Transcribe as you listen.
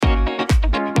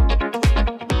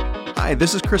Hi,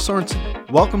 this is Chris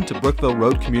Sorensen. Welcome to Brookville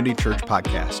Road Community Church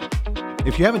Podcast.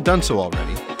 If you haven't done so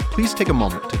already, please take a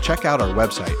moment to check out our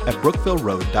website at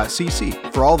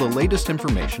brookvilleroad.cc for all the latest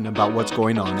information about what's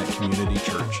going on at Community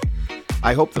Church.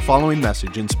 I hope the following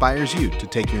message inspires you to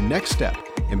take your next step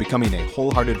in becoming a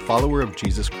wholehearted follower of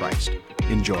Jesus Christ.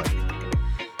 Enjoy.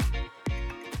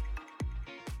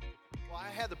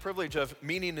 I had the privilege of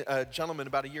meeting a gentleman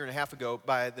about a year and a half ago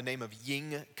by the name of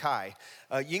Ying Kai.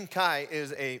 Ying Kai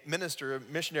is a minister, a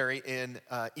missionary in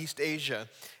East Asia,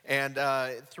 and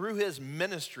through his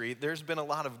ministry, there's been a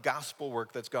lot of gospel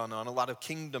work that's gone on, a lot of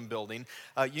kingdom building.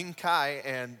 Ying Kai,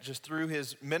 and just through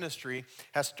his ministry,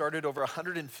 has started over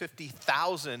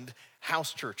 150,000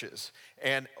 house churches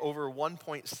and over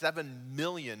 1.7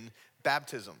 million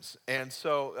baptisms. And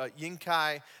so Ying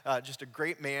Kai, just a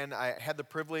great man. I had the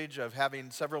privilege of having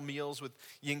several meals with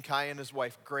Ying Kai and his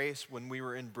wife Grace when we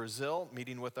were in Brazil,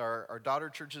 meeting with our daughter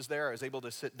churches there. I was able to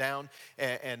sit down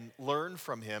and learn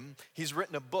from him. He's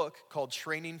written a book called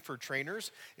Training for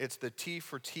Trainers. It's the T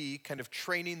for T kind of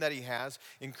training that he has,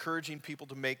 encouraging people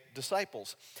to make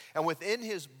disciples. And within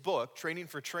his book, Training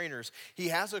for Trainers, he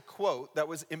has a quote that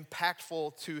was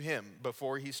impactful to him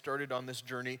before he started on this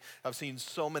journey of seeing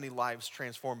so many lives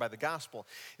transformed by the gospel.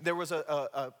 There was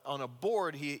on a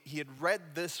board, he had read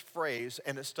this phrase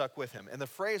and it stuck with him. And the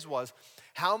phrase was,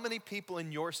 how many people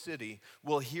in your city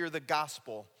will hear the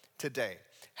gospel today?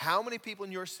 How many people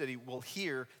in your city will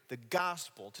hear the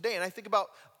gospel today? And I think about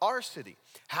our city.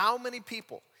 How many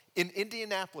people in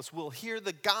Indianapolis will hear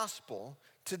the gospel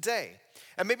today?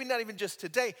 And maybe not even just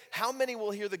today. How many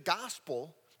will hear the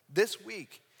gospel this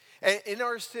week? And in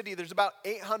our city, there's about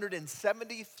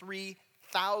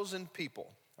 873,000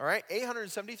 people, all right?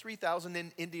 873,000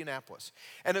 in Indianapolis.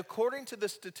 And according to the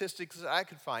statistics that I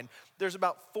could find, there's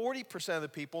about 40% of the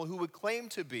people who would claim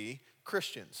to be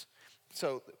Christians.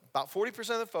 So about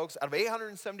 40% of the folks out of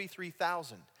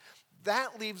 873,000.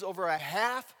 That leaves over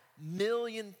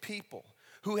 500,000 people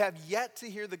who have yet to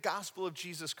hear the gospel of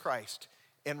Jesus Christ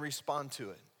and respond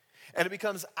to it. And it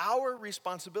becomes our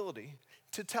responsibility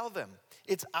to tell them.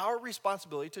 It's our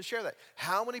responsibility to share that.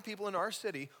 How many people in our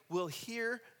city will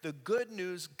hear the good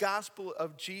news gospel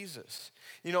of Jesus?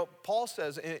 You know, Paul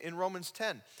says in Romans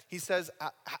 10, he says,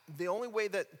 the only way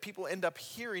that people end up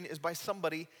hearing is by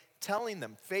somebody telling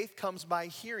them. Faith comes by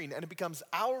hearing, and it becomes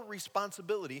our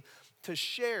responsibility to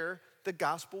share the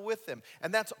gospel with them.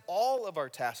 And that's all of our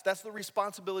tasks. That's the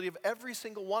responsibility of every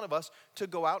single one of us to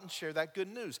go out and share that good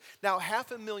news. Now,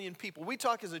 500,000 people, we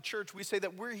talk as a church, we say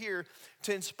that we're here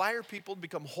to inspire people to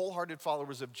become wholehearted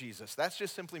followers of Jesus. That's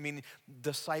just simply meaning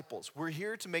disciples. We're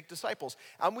here to make disciples.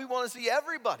 And we want to see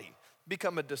everybody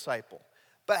become a disciple.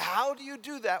 But how do you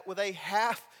do that with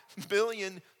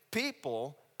 500,000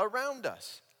 people around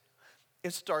us?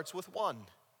 It starts with one.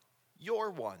 You're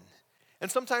one.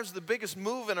 And sometimes the biggest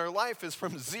move in our life is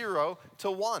from 0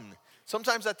 to 1.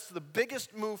 Sometimes that's the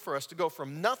biggest move for us, to go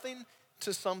from nothing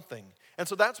to something. And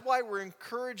so that's why we're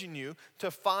encouraging you to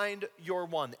find your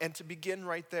one and to begin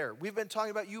right there. We've been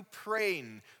talking about you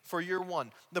praying for your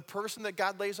one, the person that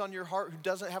God lays on your heart who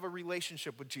doesn't have a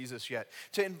relationship with Jesus yet,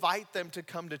 to invite them to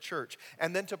come to church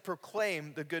and then to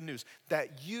proclaim the good news,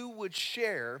 that you would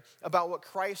share about what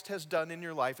Christ has done in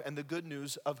your life and the good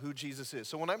news of who Jesus is.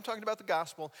 So when I'm talking about the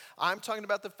gospel, I'm talking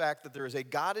about the fact that there is a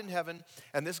God in heaven,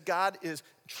 and this God is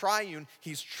triune.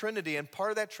 He's Trinity, and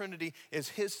part of that Trinity is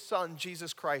his Son,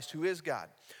 Jesus Christ, who is God,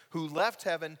 who left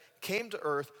heaven, came to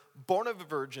earth, born of a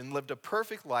virgin, lived a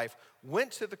perfect life,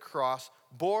 went to the cross,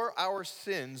 bore our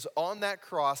sins on that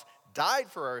cross, died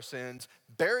for our sins,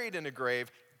 buried in a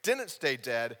grave, didn't stay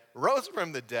dead, rose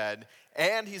from the dead,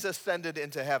 and he's ascended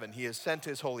into heaven. He has sent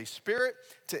his Holy Spirit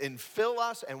to infill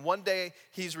us, and one day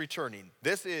he's returning.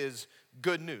 This is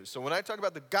good news. So when I talk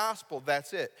about the gospel,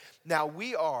 that's it. Now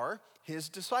we are his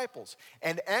disciples.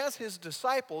 And as his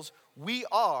disciples, we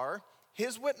are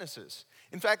his witnesses.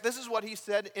 In fact, this is what he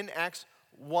said in Acts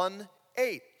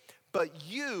 1:8. But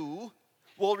you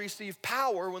will receive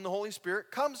power when the Holy Spirit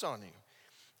comes on you.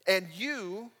 And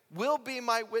you will be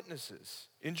my witnesses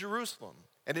in Jerusalem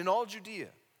and in all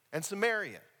Judea and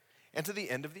Samaria and to the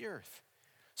end of the earth.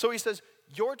 So he says,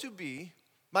 you're to be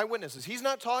my witnesses. He's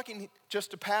not talking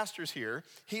just to pastors here.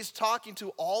 He's talking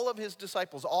to all of his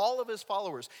disciples, all of his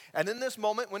followers. And in this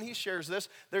moment when he shares this,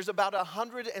 there's about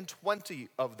 120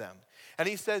 of them. And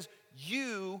he says,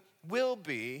 you will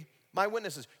be my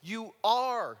witnesses. You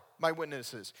are my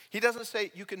witnesses. He doesn't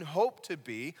say you can hope to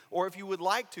be, or if you would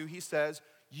like to. He says,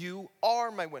 you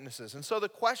are my witnesses. And so the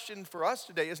question for us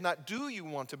today is not, do you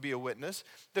want to be a witness?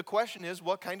 The question is,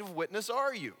 what kind of witness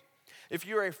are you? If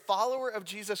you're a follower of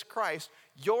Jesus Christ,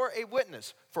 you're a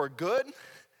witness for good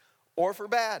or for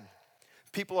bad.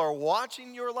 People are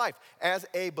watching your life as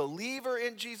a believer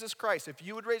in Jesus Christ. If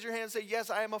you would raise your hand and say, yes,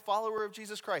 I am a follower of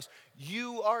Jesus Christ,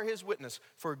 you are his witness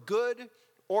for good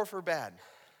or for bad.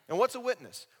 And what's a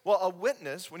witness? Well, a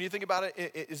witness, when you think about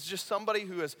it, is just somebody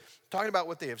who is talking about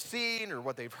what they have seen or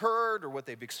what they've heard or what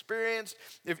they've experienced.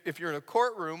 If you're in a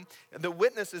courtroom, the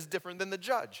witness is different than the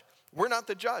judge. We're not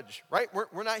the judge, right?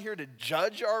 We're not here to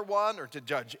judge our one or to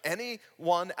judge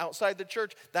anyone outside the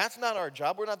church. That's not our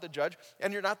job. We're not the judge.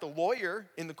 And you're not the lawyer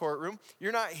in the courtroom.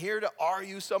 You're not here to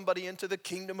argue somebody into the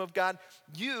kingdom of God.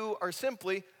 You are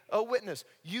simply a witness.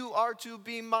 You are to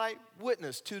be my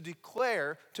witness, to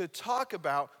declare, to talk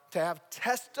about, to have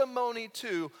testimony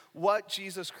to what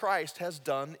Jesus Christ has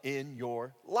done in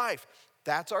your life.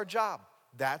 That's our job.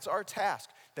 That's our task,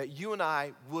 that you and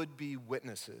I would be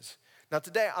witnesses. Now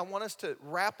today, I want us to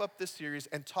wrap up this series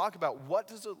and talk about what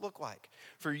does it look like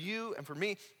for you and for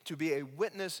me to be a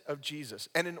witness of Jesus.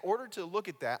 And in order to look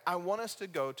at that, I want us to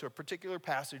go to a particular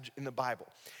passage in the Bible.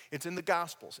 It's in the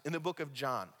Gospels, in the book of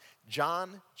John,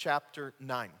 John chapter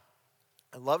 9.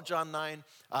 I love John 9.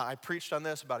 I preached on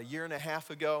this about a year and a half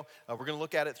ago. We're going to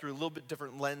look at it through a little bit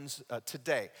different lens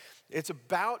today. It's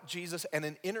about Jesus and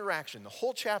an interaction, the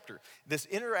whole chapter, this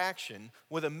interaction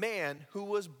with a man who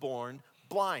was born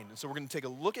blind. And so we're going to take a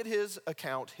look at his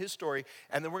account, his story,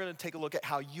 and then we're going to take a look at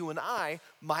how you and I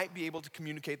might be able to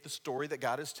communicate the story that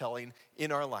God is telling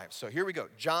in our lives. So here we go.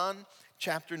 John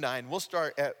chapter 9. We'll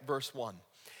start at verse 1.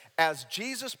 As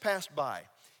Jesus passed by,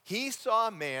 he saw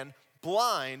a man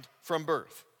blind from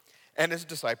birth. And his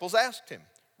disciples asked him,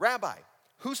 Rabbi,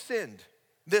 who sinned,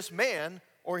 this man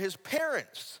or his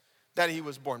parents, that he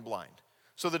was born blind?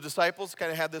 So the disciples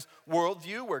kind of had this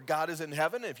worldview where God is in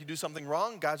heaven, and if you do something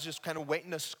wrong, God's just kind of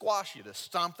waiting to squash you, to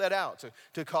stomp that out,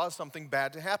 to cause something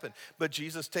bad to happen. But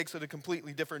Jesus takes it a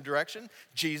completely different direction.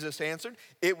 Jesus answered,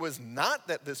 it was not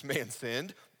that this man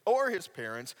sinned or his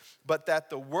parents, but that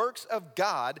the works of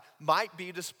God might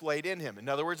be displayed in him. In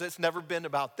other words, it's never been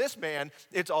about this man,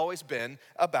 it's always been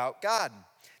about God.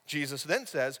 Jesus then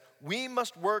says, we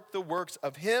must work the works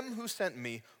of him who sent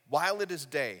me while it is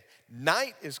day.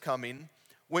 Night is coming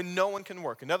when no one can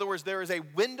work. In other words, there is a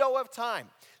window of time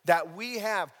that we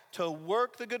have to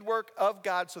work the good work of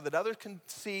God so that others can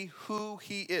see who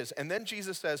he is. And then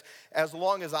Jesus says, as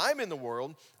long as I'm in the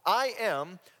world, I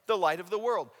am the light of the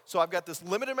world. So I've got this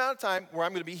limited amount of time where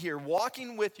I'm going to be here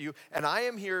walking with you, and I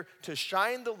am here to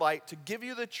shine the light, to give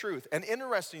you the truth. And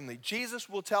interestingly, Jesus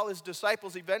will tell his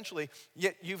disciples eventually,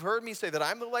 yet you've heard me say that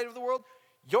I'm the light of the world.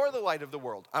 You're the light of the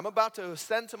world. I'm about to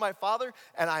ascend to my Father,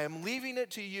 and I am leaving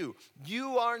it to you.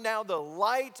 You are now the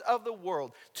light of the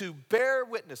world to bear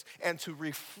witness and to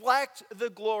reflect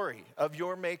the glory of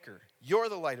your Maker. You're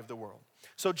the light of the world.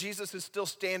 So Jesus is still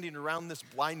standing around this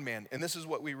blind man, and this is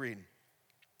what we read.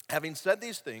 Having said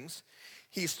these things,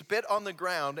 he spit on the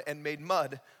ground and made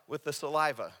mud with the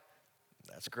saliva.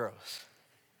 That's gross.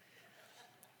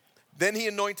 Then he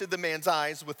anointed the man's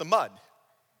eyes with the mud.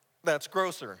 That's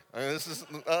grosser. And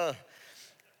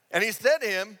he said to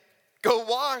him, go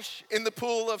wash in the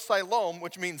pool of Siloam,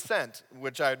 which means sent,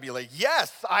 which I'd be like,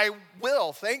 yes, I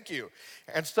will, thank you.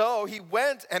 And so he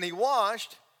went and he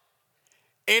washed,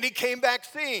 and he came back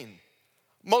seeing.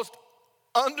 Most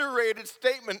underrated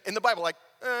statement in the Bible, like,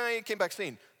 he came back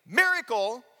seeing.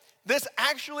 Miracle. This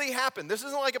actually happened. This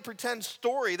isn't like a pretend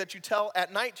story that you tell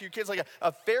at night to your kids, like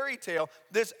a fairy tale.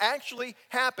 This actually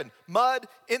happened. Mud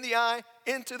in the eye,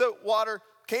 into the water,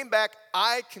 came back.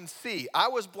 I can see. I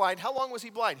was blind. How long was he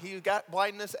blind? He got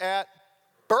blindness at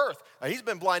birth. Now, he's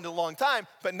been blind a long time,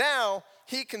 but now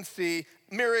he can see.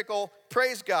 Miracle.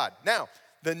 Praise God. Now,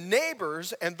 the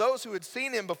neighbors and those who had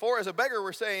seen him before as a beggar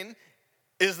were saying,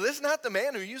 is this not the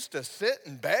man who used to sit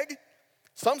and beg?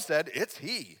 Some said, it's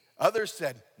he. Others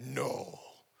said, no,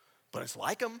 but it's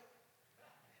like him.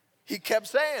 He kept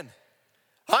saying,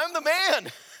 I'm the man.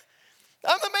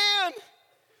 I'm the man.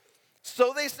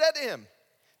 So they said to him,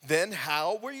 then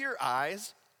how were your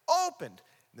eyes opened?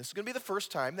 And this is going to be the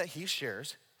first time that he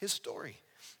shares his story.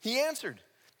 He answered,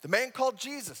 the man called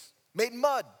Jesus made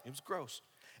mud, it was gross,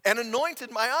 and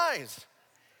anointed my eyes.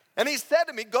 And he said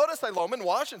to me, go to Siloam and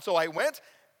wash. And so I went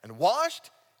and washed,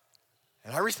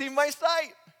 and I received my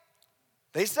sight.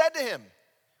 They said to him,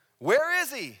 where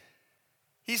is he?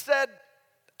 He said,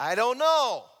 I don't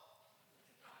know.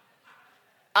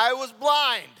 I was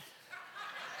blind.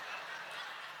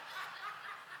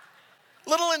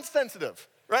 Little insensitive,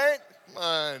 right? Come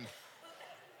on.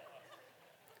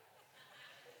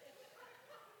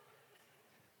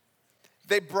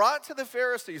 They brought to the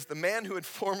Pharisees the man who had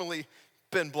formerly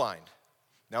been blind.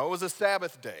 Now it was a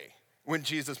Sabbath day. when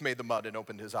Jesus made the mud and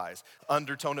opened his eyes.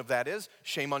 Undertone of that is,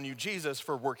 shame on you, Jesus,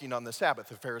 for working on the Sabbath.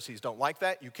 The Pharisees don't like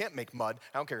that. You can't make mud.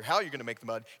 I don't care how you're going to make the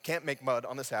mud. Can't make mud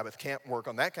on the Sabbath. Can't work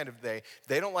on that kind of day.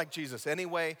 They don't like Jesus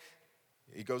anyway.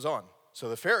 He goes on. So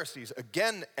the Pharisees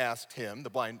again asked him,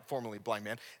 the formerly blind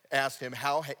man, asked him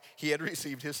how he had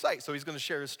received his sight. So he's going to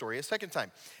share his story a second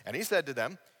time. And he said to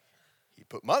them, he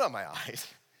put mud on my eyes,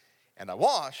 and I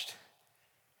washed,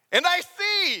 and I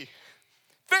see.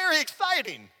 Very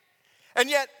exciting. And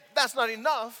yet, that's not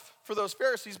enough for those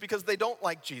Pharisees because they don't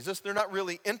like Jesus. They're not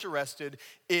really interested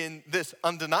in this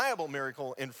undeniable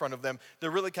miracle in front of them.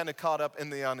 They're really kind of caught up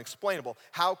in the unexplainable.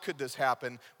 How could this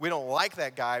happen? We don't like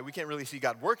that guy. We can't really see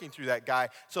God working through that guy.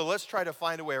 So let's try to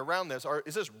find a way around this. Or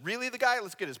is this really the guy?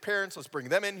 Let's get his parents. Let's bring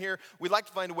them in here. We'd like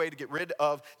to find a way to get rid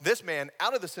of this man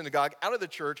out of the synagogue, out of the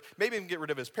church, maybe even get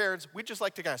rid of his parents. We'd just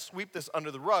like to kind of sweep this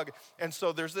under the rug. And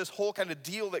so there's this whole kind of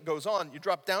deal that goes on. You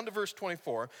drop down to verse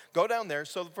 24. Go down there.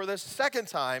 So for the second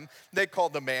time, they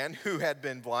called the man who had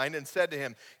been blind and said to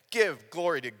him, give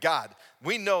glory to God.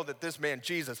 We know that this man,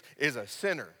 Jesus, is a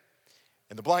sinner.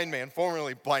 And the blind man,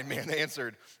 formerly blind man,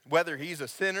 answered, whether he's a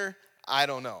sinner, I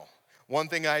don't know. One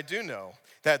thing I do know,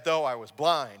 that though I was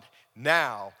blind,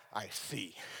 now I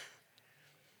see.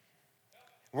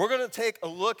 We're going to take a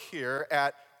look here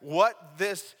at what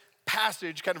this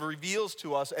passage kind of reveals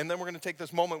to us, and then we're going to take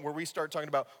this moment where we start talking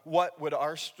about what would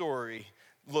our story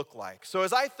look like. So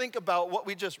as I think about what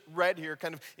we just read here,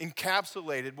 kind of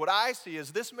encapsulated, what I see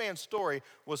is this man's story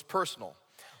was personal.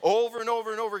 Over and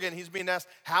over and over again, he's being asked,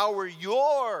 how were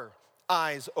your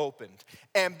eyes opened?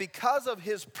 And because of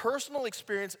his personal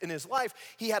experience in his life,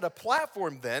 he had a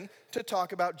platform then to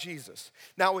talk about Jesus.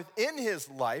 Now within his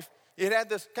life, it had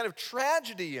this kind of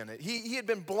tragedy in it. He had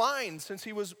been blind since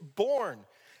he was born.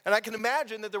 And I can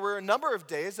imagine that there were a number of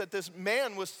days that this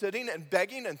man was sitting and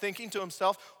begging and thinking to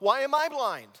himself, why am I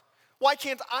blind? Why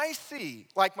can't I see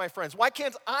like my friends? Why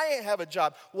can't I have a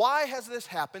job? Why has this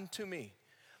happened to me?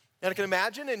 And I can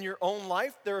imagine in your own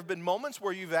life, there have been moments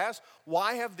where you've asked,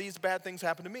 why have these bad things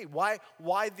happened to me? Why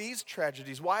these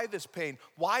tragedies? Why this pain?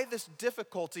 Why this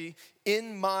difficulty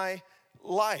in my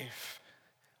life?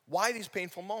 Why these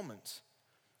painful moments?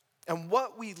 And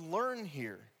what we learn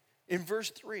here in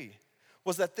verse 3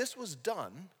 was that this was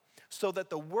done so that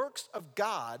the works of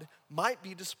God might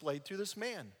be displayed through this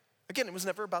man. Again, it was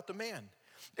never about the man.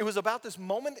 It was about this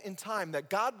moment in time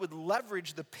that God would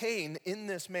leverage the pain in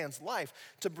this man's life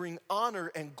to bring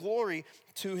honor and glory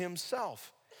to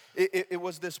himself. It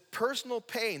was this personal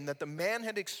pain that the man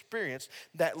had experienced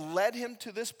that led him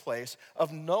to this place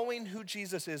of knowing who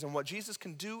Jesus is and what Jesus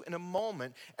can do in a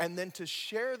moment, and then to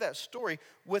share that story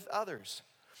with others.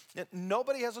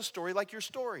 Nobody has a story like your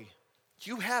story.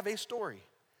 You have a story.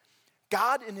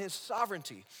 God in his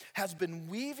sovereignty has been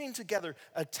weaving together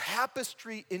a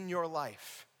tapestry in your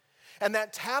life. And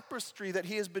that tapestry that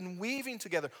he has been weaving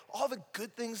together, all the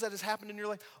good things that has happened in your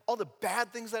life, all the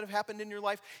bad things that have happened in your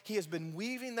life, he has been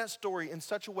weaving that story in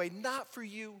such a way, not for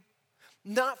you,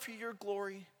 not for your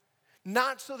glory,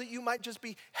 not so that you might just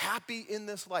be happy in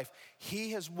this life.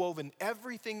 He has woven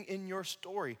everything in your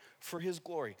story for his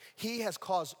glory. He has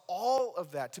caused all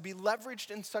of that to be leveraged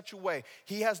in such a way.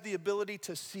 He has the ability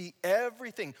to see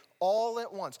everything all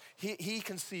at once. He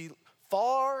can see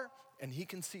far and he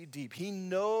can see deep. He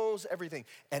knows everything.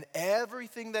 And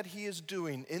everything that he is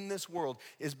doing in this world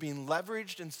is being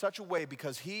leveraged in such a way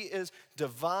because he is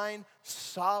divine,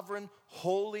 sovereign,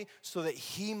 holy, so that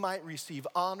he might receive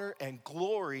honor and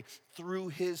glory through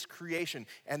his creation.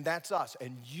 And that's us.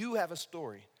 And you have a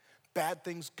story. Bad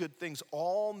things, good things,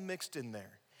 all mixed in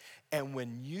there. And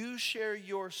when you share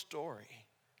your story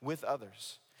with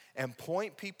others and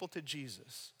point people to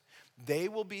Jesus, they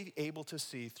will be able to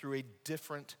see through a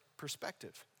different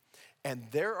perspective. And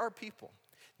there are people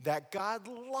that God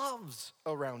loves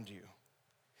around you,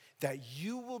 that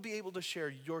you will be able to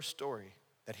share your story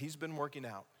that he's been working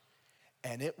out,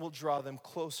 and it will draw them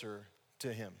closer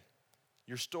to him.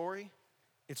 Your story,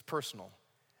 it's personal,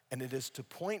 and it is to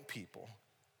point people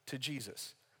to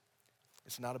Jesus.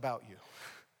 It's not about you.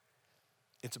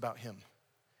 It's about him.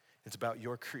 It's about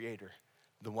your creator,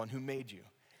 the one who made you,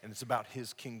 and it's about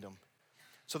his kingdom.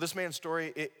 So this man's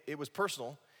story, it was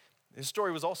personal. His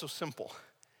story was also simple.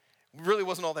 It really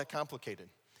wasn't all that complicated.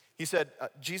 He said,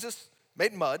 Jesus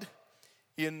made mud.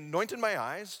 He anointed my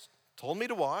eyes, told me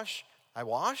to wash. I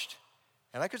washed,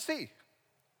 and I could see.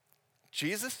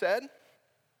 Jesus said,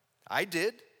 I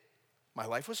did. My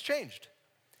life was changed.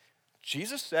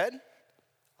 Jesus said,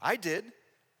 I did.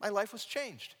 My life was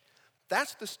changed.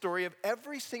 That's the story of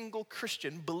every single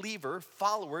Christian, believer,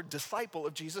 follower, disciple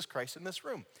of Jesus Christ in this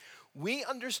room. we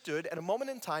understood at a moment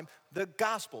in time the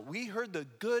gospel. We heard the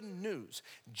good news.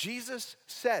 Jesus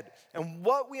said, and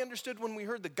what we understood when we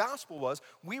heard the gospel was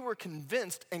we were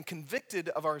convinced and convicted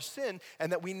of our sin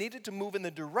and that we needed to move in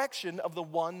the direction of the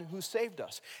one who saved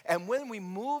us. And when we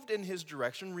moved in his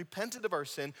direction, repented of our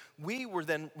sin, we were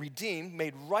then redeemed,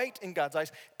 made right in God's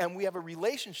eyes, and we have a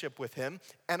relationship with him,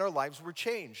 and our lives were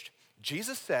changed.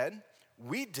 Jesus said,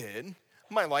 we did,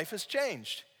 my life has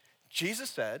changed. Jesus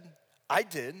said, I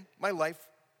did, my life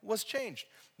was changed.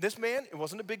 This man, it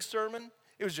wasn't a big sermon,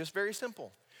 it was just very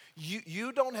simple.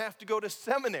 You don't have to go to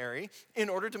seminary in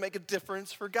order to make a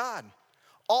difference for God.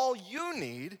 All you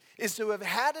need is to have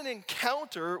had an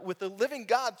encounter with the living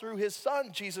God through his son,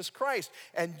 Jesus Christ.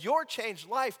 And your changed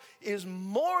life is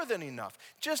more than enough.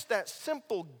 Just that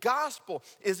simple gospel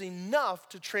is enough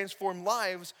to transform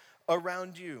lives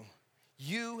around you.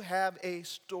 You have a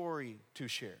story to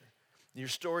share. Your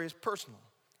story is personal.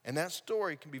 And that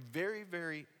story can be very,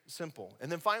 very simple.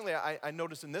 And then finally, I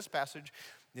noticed in this passage,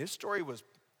 his story was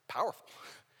powerful.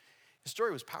 His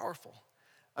story was powerful.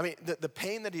 I mean, the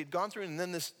pain that he had gone through, and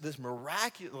then this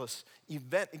miraculous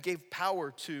event, it gave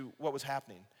power to what was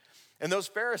happening. And those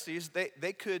Pharisees,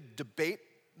 they could debate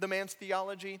the man's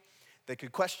theology. They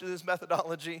could question his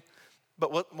methodology.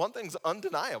 But one thing's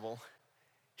undeniable.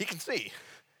 He can see.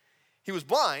 He was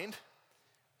blind,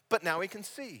 but now he can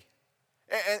see.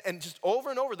 And just over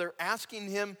and over, they're asking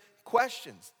him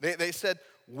questions. They said,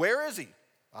 where is he?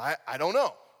 I don't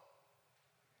know.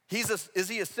 Is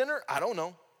he a sinner? I don't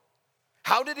know.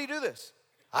 How did he do this?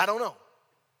 I don't know.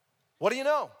 What do you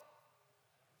know?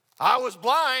 I was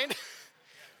blind,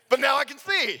 but now I can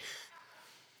see.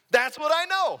 That's what I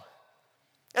know.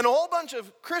 And a whole bunch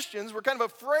of Christians were kind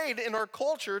of afraid in our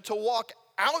culture to walk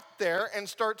out there and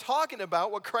start talking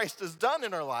about what Christ has done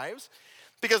in our lives.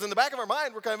 Because in the back of our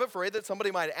mind, we're kind of afraid that somebody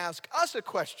might ask us a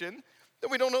question that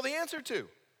we don't know the answer to.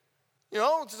 You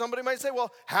know, somebody might say,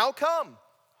 well, how come?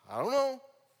 I don't know.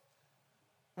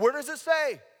 Where does it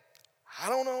say? I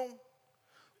don't know.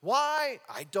 Why?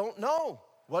 I don't know.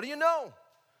 What do you know?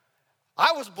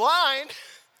 I was blind,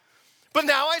 but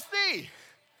now I see.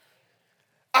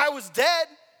 I was dead,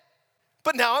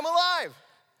 but now I'm alive.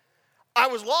 I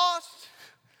was lost,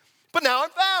 but now I'm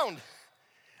found.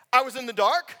 I was in the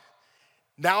dark,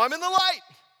 now I'm in the light.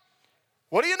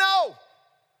 What do you know?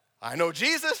 I know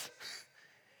Jesus,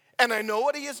 and I know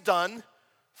what he has done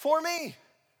for me.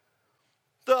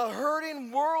 The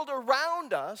hurting world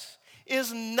around us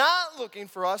is not looking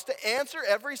for us to answer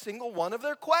every single one of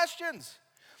their questions.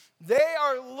 They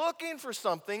are looking for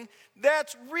something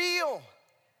that's real.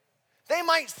 They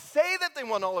might say that they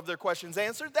want all of their questions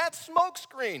answered. That's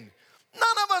smokescreen.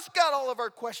 None of us got all of our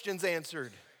questions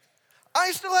answered.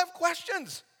 I still have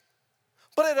questions.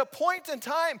 But at a point in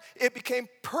time, it became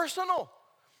personal.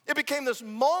 It became this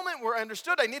moment where I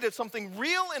understood I needed something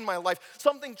real in my life,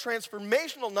 something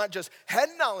transformational, not just head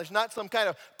knowledge, not some kind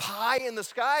of pie in the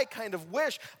sky kind of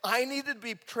wish. I needed to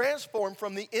be transformed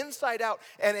from the inside out.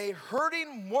 And a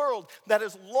hurting world that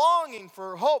is longing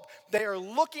for hope, they are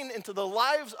looking into the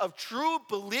lives of true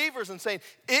believers and saying,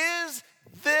 is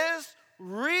this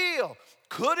real?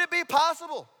 Could it be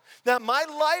possible that my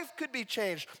life could be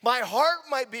changed, my heart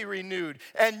might be renewed,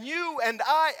 and you and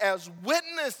I, as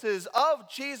witnesses of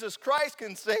Jesus Christ,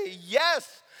 can say,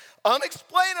 yes,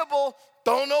 unexplainable,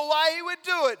 don't know why he would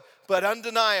do it, but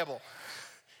undeniable.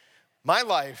 My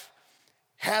life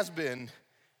has been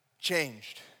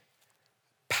changed.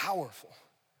 Powerful.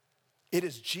 It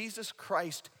is Jesus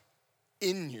Christ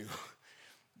in you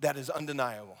that is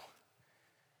undeniable.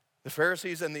 The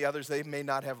Pharisees and the others, they may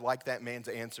not have liked that man's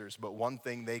answers, but one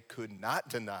thing they could not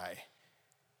deny,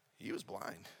 he was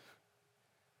blind.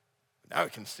 Now he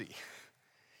can see.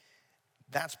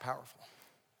 That's powerful.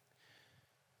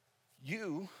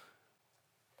 You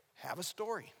have a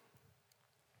story.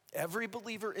 Every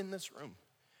believer in this room,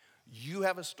 you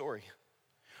have a story.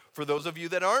 For those of you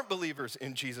that aren't believers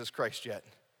in Jesus Christ yet,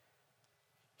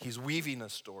 he's weaving a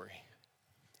story.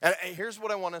 And here's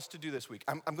what I want us to do this week.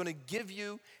 I'm going to give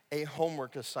you a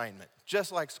homework assignment,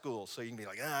 just like school, so you can be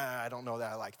like, I don't know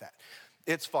that I like that.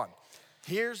 It's fun.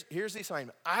 Here's the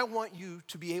assignment. I want you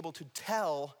to be able to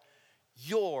tell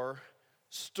your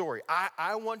story.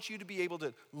 I want you to be able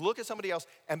to look at somebody else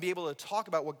and be able to talk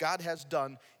about what God has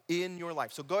done in your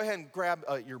life. So go ahead and grab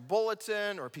your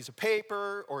bulletin or a piece of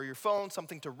paper or your phone,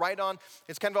 something to write on.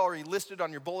 It's kind of already listed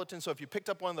on your bulletin, so if you picked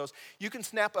up one of those, you can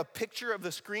snap a picture of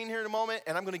the screen here in a moment,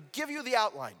 and I'm going to give you the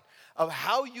outline of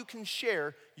how you can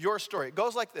share your story. It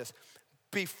goes like this.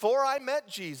 Before I met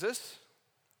Jesus,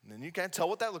 and then you can tell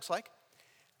what that looks like.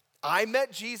 I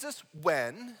met Jesus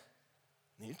when,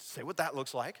 and you say what that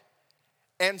looks like.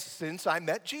 and since I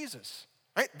met Jesus.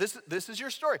 Right? This is your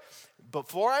story.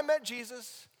 Before I met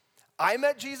Jesus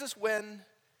when?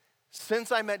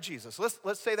 Since I met Jesus.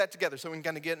 Let's say that together so we can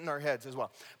kind of get in our heads as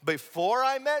well. Before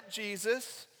I met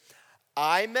Jesus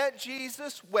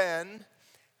when?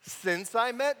 Since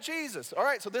I met Jesus. All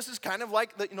right, so this is kind of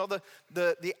like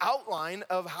the outline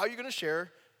of how you're going to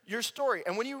share your story.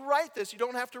 And when you write this, you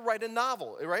don't have to write a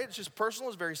novel, right? It's just personal,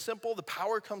 it's very simple. The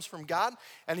power comes from God.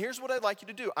 And here's what I'd like you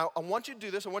to do. I want you to do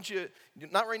this. I want you,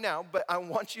 not right now, but I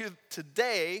want you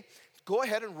today, go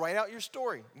ahead and write out your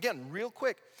story. Again, real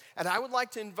quick. And I would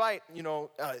like to invite,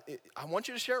 I want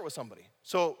you to share it with somebody.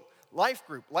 So life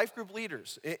group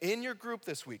leaders, in your group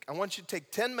this week, I want you to take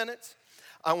 10 minutes.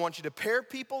 I want you to pair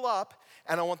people up,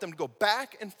 and I want them to go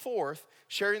back and forth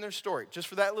sharing their story, just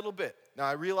for that little bit. Now,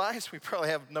 I realize we probably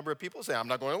have a number of people saying, I'm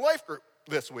not going to life group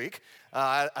this week.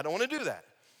 I don't want to do that.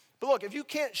 But look, if you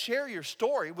can't share your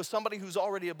story with somebody who's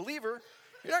already a believer,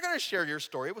 you're not going to share your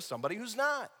story with somebody who's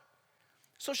not.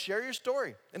 So share your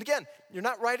story. And again, you're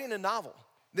not writing a novel.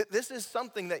 This is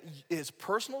something that is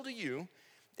personal to you.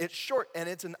 It's short, and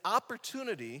it's an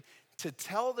opportunity to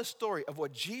tell the story of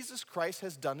what Jesus Christ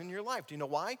has done in your life. Do you know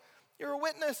why? You're a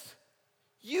witness.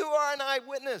 You are an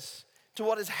eyewitness to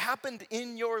what has happened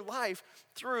in your life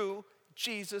through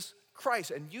Jesus Christ.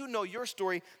 And you know your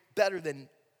story better than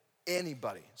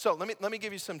anybody. So let me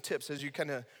give you some tips as you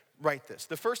kind of write this.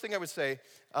 The first thing I would say,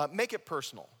 make it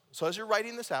personal. So as you're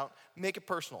writing this out, make it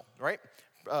personal, right?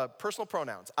 Personal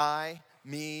pronouns. I,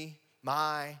 me,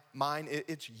 my, mine.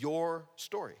 It's your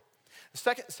story. The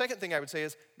second thing I would say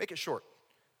is make it short.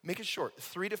 Make it short,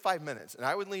 3 to 5 minutes. And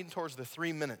I would lean towards the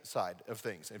 3-minute side of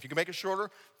things. And if you can make it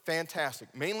shorter,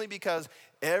 fantastic. Mainly because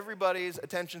everybody's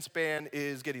attention span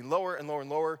is getting lower and lower and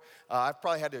lower. I've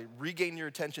probably had to regain your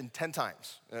attention 10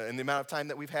 times in the amount of time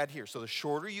that we've had here. So the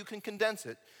shorter you can condense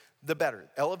it, the better.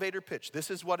 Elevator pitch. This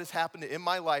is what has happened in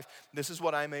my life. This is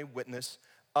what I'm a witness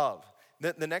of.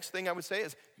 The next thing I would say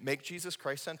is make Jesus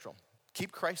Christ central.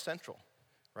 Keep Christ central.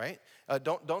 Right?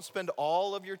 Don't spend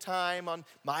all of your time on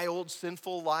my old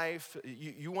sinful life.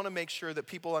 You want to make sure that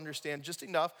people understand just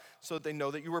enough so that they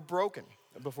know that you were broken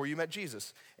before you met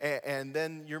Jesus. And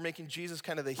then you're making Jesus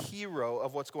kind of the hero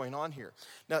of what's going on here.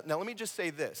 Now let me just say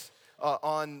this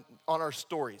on our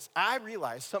stories. I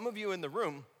realize some of you in the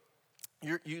room,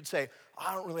 you'd say,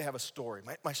 I don't really have a story.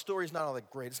 My story's not all that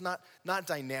great. It's not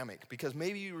dynamic because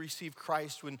maybe you received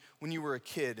Christ when you were a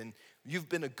kid and you've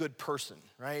been a good person,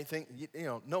 right?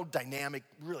 No dynamic,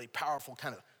 really powerful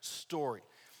kind of story.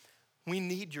 We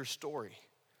need your story.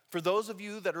 For those of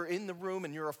you that are in the room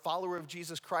and you're a follower of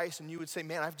Jesus Christ and you would say,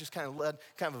 man, I've just kind of led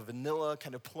kind of a vanilla,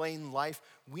 kind of plain life,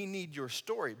 we need your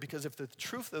story. Because if the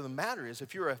truth of the matter is,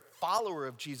 if you're a follower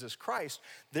of Jesus Christ,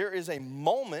 there is a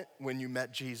moment when you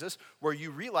met Jesus where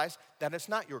you realize that it's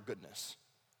not your goodness.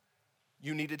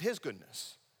 You needed his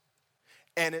goodness.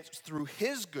 And it's through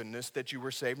his goodness that you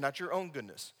were saved, not your own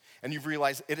goodness. And you've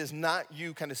realized it is not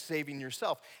you kind of saving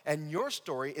yourself. And your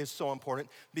story is so important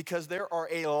because there are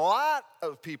a lot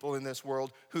of people in this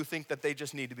world who think that they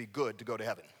just need to be good to go to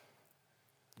heaven.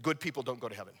 Good people don't go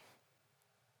to heaven.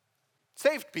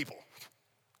 Saved people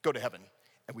go to heaven,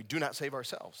 and we do not save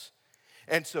ourselves.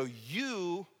 And so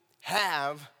you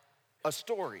have a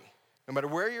story, no matter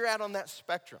where you're at on that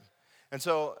spectrum. And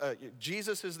so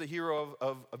Jesus is the hero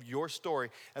of your story.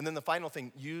 And then the final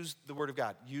thing, use the Word of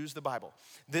God. Use the Bible.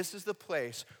 This is the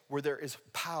place where there is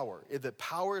power. The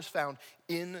power is found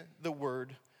in the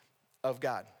Word of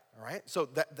God. All right? So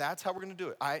that's how we're going to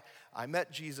do it. I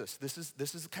met Jesus. This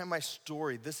is kind of my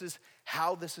story. This is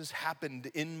how this has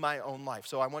happened in my own life.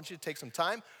 So I want you to take some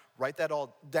time, write that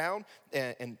all down,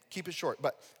 and keep it short.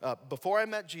 But before I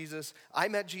met Jesus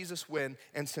when,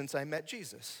 and since I met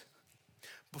Jesus.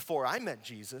 Before I met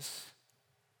Jesus,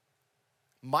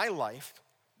 my life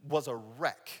was a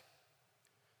wreck.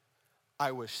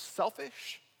 I was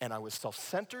selfish and I was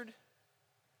self-centered.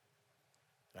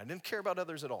 And I didn't care about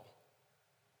others at all.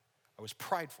 I was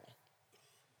prideful.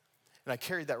 And I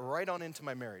carried that right on into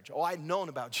my marriage. Oh, I'd known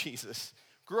about Jesus,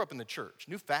 grew up in the church,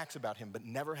 knew facts about him, but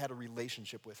never had a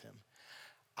relationship with him.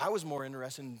 I was more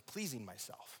interested in pleasing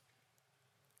myself.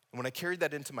 And when I carried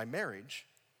that into my marriage,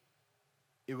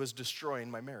 it was destroying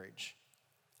my marriage,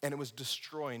 and it was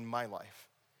destroying my life.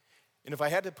 And if I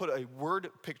had to put a word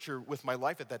picture with my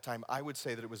life at that time, I would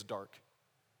say that it was dark.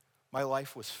 My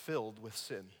life was filled with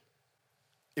sin.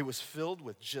 It was filled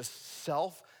with just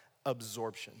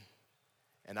self-absorption,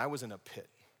 and I was in a pit.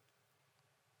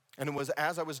 And it was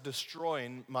as I was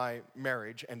destroying my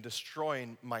marriage and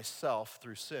destroying myself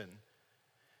through sin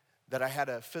that I had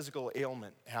a physical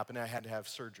ailment happen, and I had to have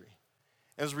surgery.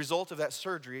 As a result of that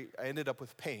surgery, I ended up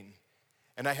with pain.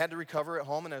 And I had to recover at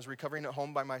home, and I was recovering at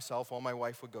home by myself while my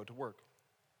wife would go to work.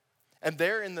 And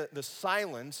there in the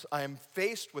silence, I am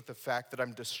faced with the fact that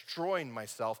I'm destroying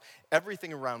myself.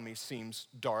 Everything around me seems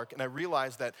dark, and I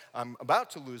realize that I'm about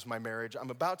to lose my marriage.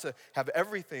 I'm about to have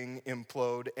everything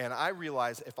implode, and I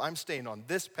realize if I'm staying on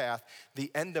this path, the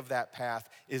end of that path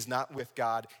is not with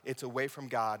God. It's away from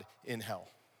God in hell.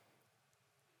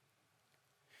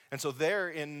 And so there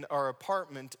in our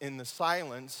apartment, in the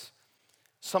silence,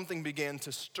 something began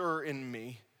to stir in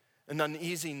me, an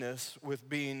uneasiness with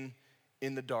being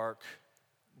in the dark,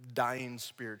 dying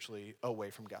spiritually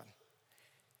away from God.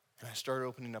 And I started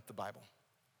opening up the Bible.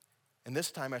 And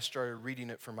this time I started reading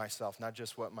it for myself, not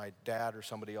just what my dad or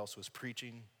somebody else was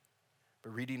preaching,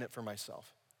 but reading it for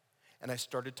myself. And I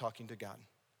started talking to God.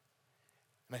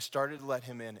 And I started to let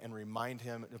him in and remind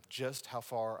him of just how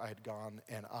far I had gone,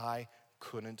 and I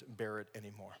couldn't bear it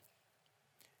anymore.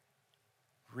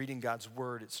 Reading God's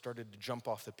word, it started to jump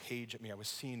off the page at me. I was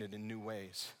seeing it in new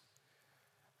ways.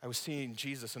 I was seeing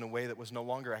Jesus in a way that was no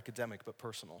longer academic but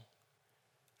personal.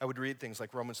 I would read things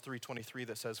like Romans 3:23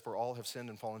 that says, "For all have sinned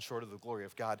and fallen short of the glory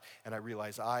of God," and I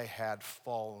realized I had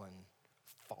fallen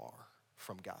far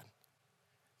from God.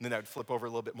 And then I would flip over a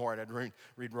little bit more and I'd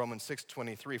read Romans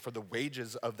 6:23, "For the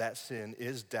wages of that sin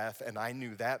is death," and I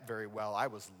knew that very well. I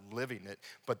was living it.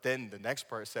 But then the next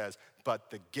part says, "But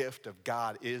the gift of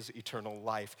God is eternal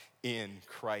life in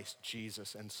Christ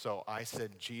Jesus." And so I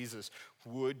said, "Jesus,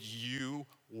 would you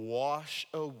wash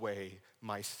away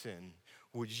my sin?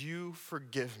 Would you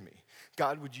forgive me?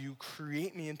 God, would you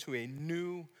create me into a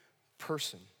new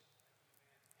person?"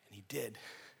 And he did.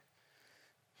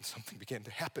 And something began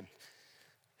to happen.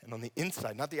 And on the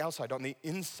inside, not the outside, on the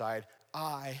inside,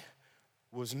 I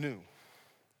was new.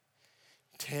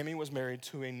 Tammy was married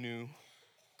to a new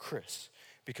Chris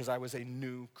because I was a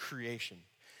new creation.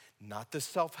 Not the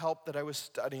self-help that I was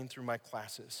studying through my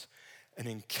classes. An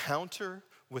encounter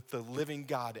with the living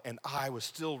God, and I was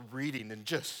still reading and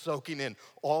just soaking in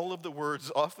all of the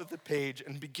words off of the page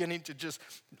and beginning to just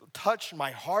touch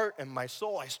my heart and my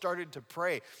soul. I started to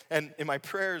pray, and in my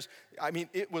prayers,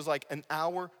 it was like an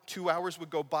hour, 2 hours would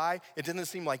go by. It didn't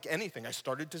seem like anything. I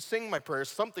started to sing my prayers.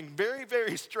 Something very,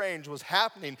 very strange was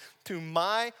happening to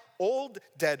my old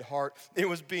dead heart. It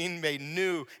was being made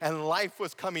new, and life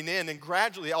was coming in, and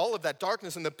gradually all of that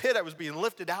darkness in the pit, I was being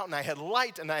lifted out, and I had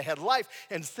light and I had life.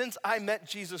 And since I met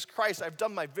Jesus Christ, I've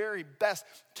done my very best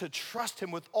to trust him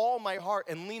with all my heart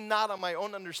and lean not on my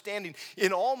own understanding.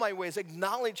 In all my ways,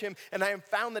 acknowledge him, and I have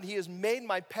found that he has made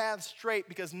my path straight,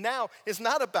 because now it's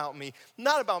not about me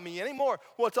anymore.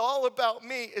 What's all about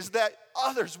me is that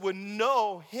others would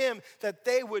know him, that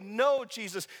they would know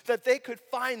Jesus, that they could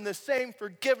find the same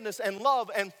forgiveness and love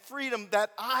and freedom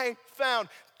that I found.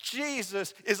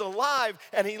 Jesus is alive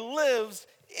and he lives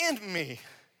in me.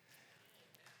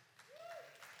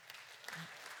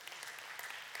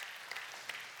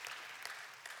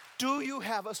 Do you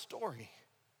have a story?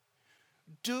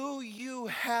 Do you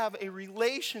have a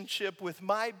relationship with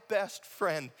my best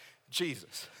friend,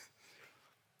 Jesus?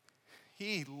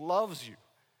 He loves you.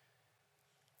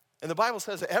 And the Bible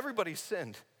says that everybody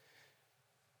sinned.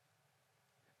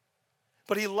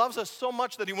 But he loves us so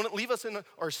much that he wouldn't leave us in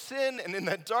our sin and in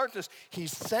that darkness. He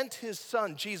sent his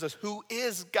son, Jesus, who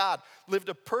is God, lived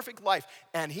a perfect life,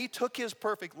 and he took his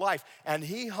perfect life, and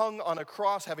he hung on a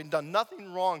cross having done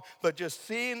nothing wrong, but just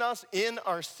seeing us in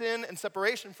our sin and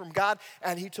separation from God,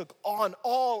 and he took on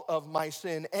all of my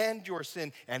sin and your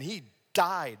sin, and he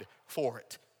died for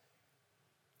it.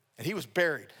 And he was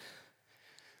buried,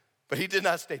 but he did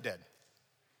not stay dead.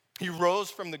 He rose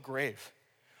from the grave,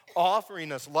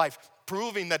 offering us life,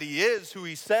 proving that he is who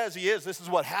he says he is. This is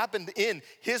what happened in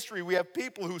history. We have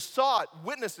people who saw it,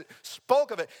 witnessed it,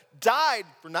 spoke of it, died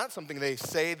for not something they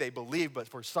say they believe, but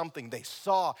for something they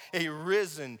saw. A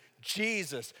risen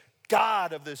Jesus,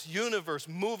 God of this universe,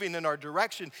 moving in our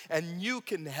direction. And you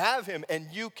can have him,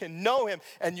 and you can know him,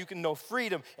 and you can know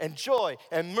freedom and joy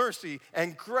and mercy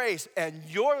and grace, and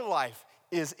your life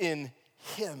is in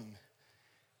him.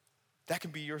 That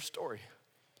can be your story.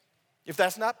 If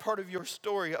that's not part of your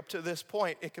story up to this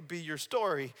point, it could be your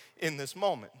story in this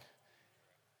moment.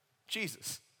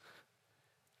 Jesus,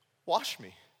 wash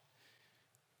me,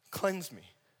 cleanse me.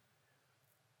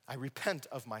 I repent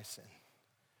of my sin.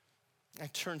 I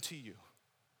turn to you.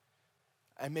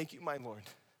 I make you my Lord.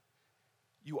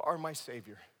 You are my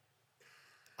Savior.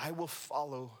 I will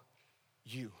follow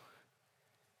you.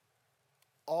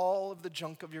 All of the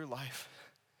junk of your life,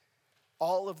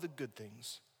 all of the good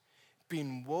things,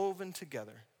 being woven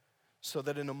together so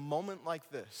that in a moment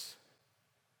like this,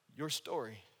 your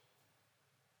story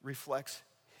reflects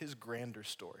his grander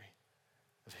story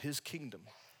of his kingdom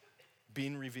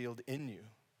being revealed in you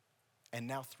and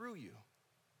now through you.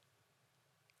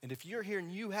 And if you're here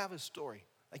and you have a story,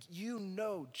 like you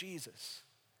know Jesus,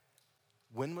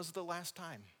 when was the last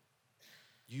time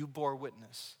you bore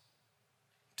witness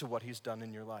to what he's done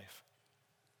in your life?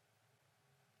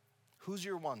 Who's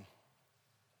your one?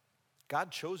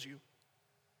 God chose you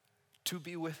to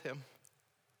be with him,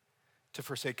 to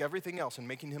forsake everything else and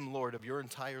making him Lord of your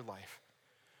entire life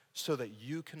so that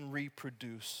you can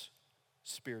reproduce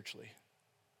spiritually.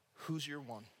 Who's your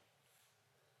one?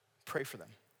 Pray for them,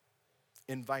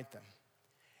 invite them,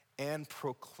 and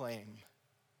proclaim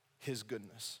his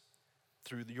goodness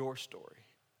through your story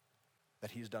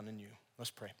that he's done in you.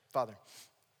 Let's pray. Father,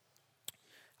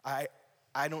 I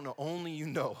don't know, only you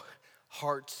know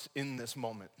hearts in this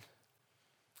moment,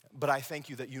 but I thank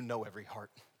you that you know every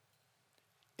heart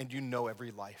and you know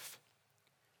every life.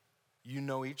 You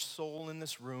know each soul in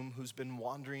this room who's been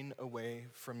wandering away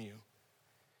from you.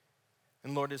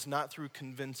 And Lord, it's not through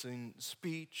convincing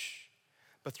speech,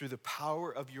 but through the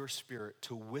power of your Spirit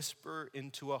to whisper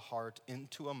into a heart,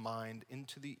 into a mind,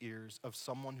 into the ears of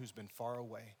someone who's been far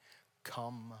away,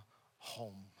 come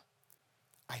home.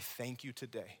 I thank you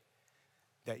today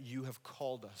that you have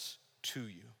called us to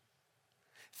you.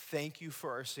 Thank you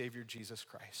for our Savior, Jesus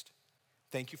Christ.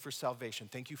 Thank you for salvation.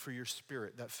 Thank you for your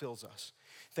Spirit that fills us.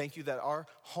 Thank you that our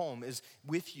home is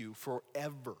with you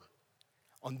forever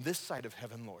on this side of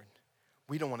heaven, Lord.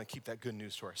 We don't want to keep that good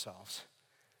news to ourselves.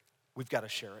 We've got to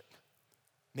share it.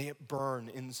 May it burn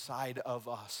inside of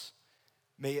us.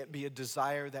 May it be a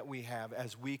desire that we have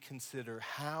as we consider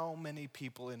how many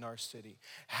people in our city,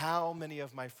 how many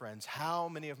of my friends, how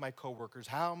many of my coworkers,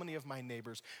 how many of my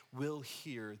neighbors will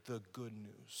hear the good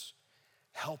news.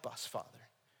 Help us, Father,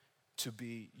 to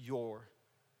be your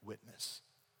witness.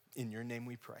 In your name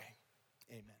we pray.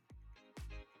 Amen.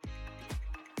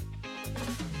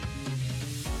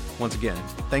 Once again,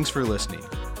 thanks for listening.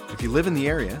 If you live in the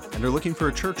area and are looking for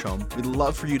a church home, we'd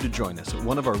love for you to join us at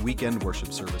one of our weekend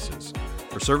worship services.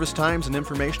 For service times and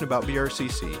information about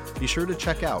BRCC, be sure to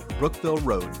check out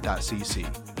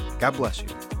brookvilleroad.cc. God bless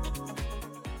you.